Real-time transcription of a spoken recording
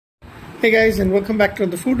Hey guys, and welcome back to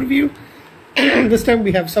the food review. This time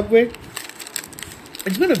we have Subway.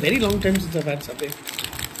 It's been a very long time since I've had Subway.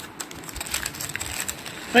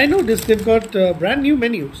 I noticed they've got brand new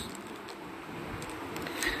menus.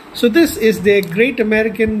 So this is their Great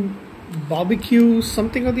American Barbecue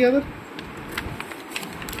something or the other.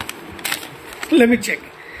 Let me check.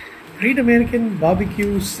 Great American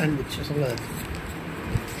Barbecue Sandwich or something like that.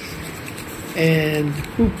 And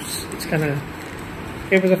oops, it's kind of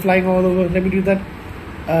papers are flying all over. Let me do that.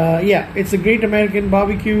 Yeah, it's a Great American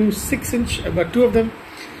Barbecue 6-inch. I've got two of them.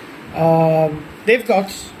 They've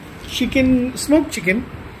got chicken, smoked chicken,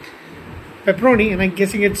 pepperoni, and I'm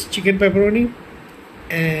guessing it's chicken pepperoni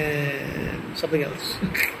and something else.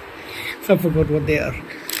 I forgot what they are.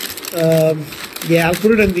 Yeah, I'll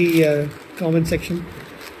put it in the comment section.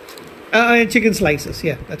 Chicken slices.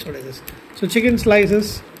 Yeah, that's what it is. So chicken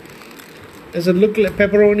slices. Does it look like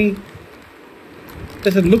pepperoni?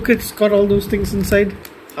 Does it look it's got all those things inside?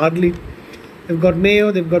 Hardly. They've got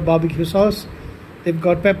mayo, they've got barbecue sauce, they've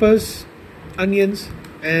got peppers, onions,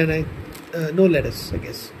 and no lettuce, I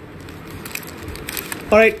guess.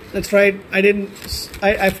 Alright, let's try it.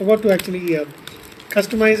 I forgot to actually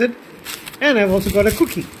customize it. And I've also got a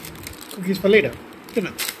cookie. Cookies for later.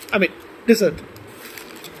 Dinner. Dessert.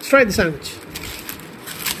 Let's try the sandwich.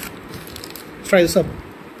 Let's try the sub.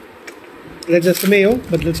 That's just the mayo,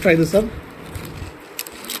 but let's try the sub.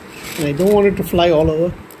 And I don't want it to fly all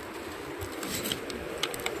over.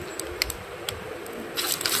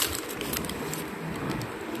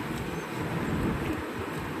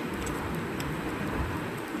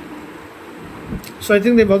 So I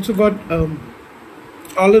think they've also got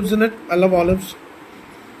olives in it. I love olives.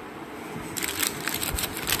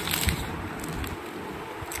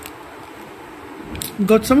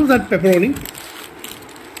 Got some of that pepperoni.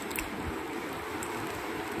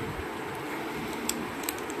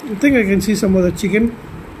 I think I can see some of the chicken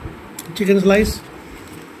slice.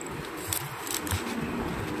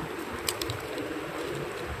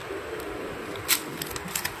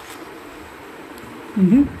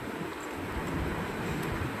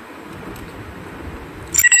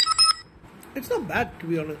 It's not bad, to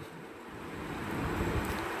be honest.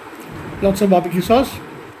 Lots of barbecue sauce,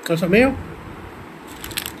 lots of mayo.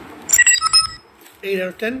 8 out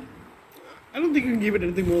of 10. I don't think you can give it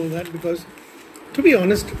anything more than that because, to be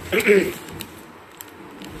honest, I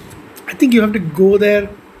think you have to go there,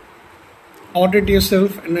 order it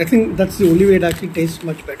yourself, and I think that's the only way it actually tastes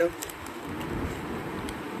much better.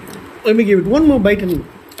 Let me give it one more bite and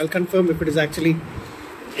I'll confirm if it is actually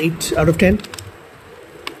 8 out of 10.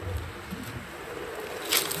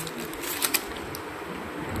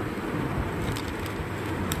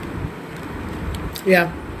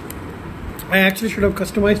 Yeah, I actually should have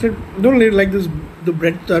customized it. Don't really like the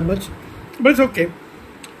bread that much, but it's okay.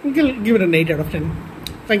 We can give it an 8 out of 10.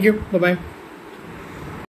 Thank you. Bye-bye.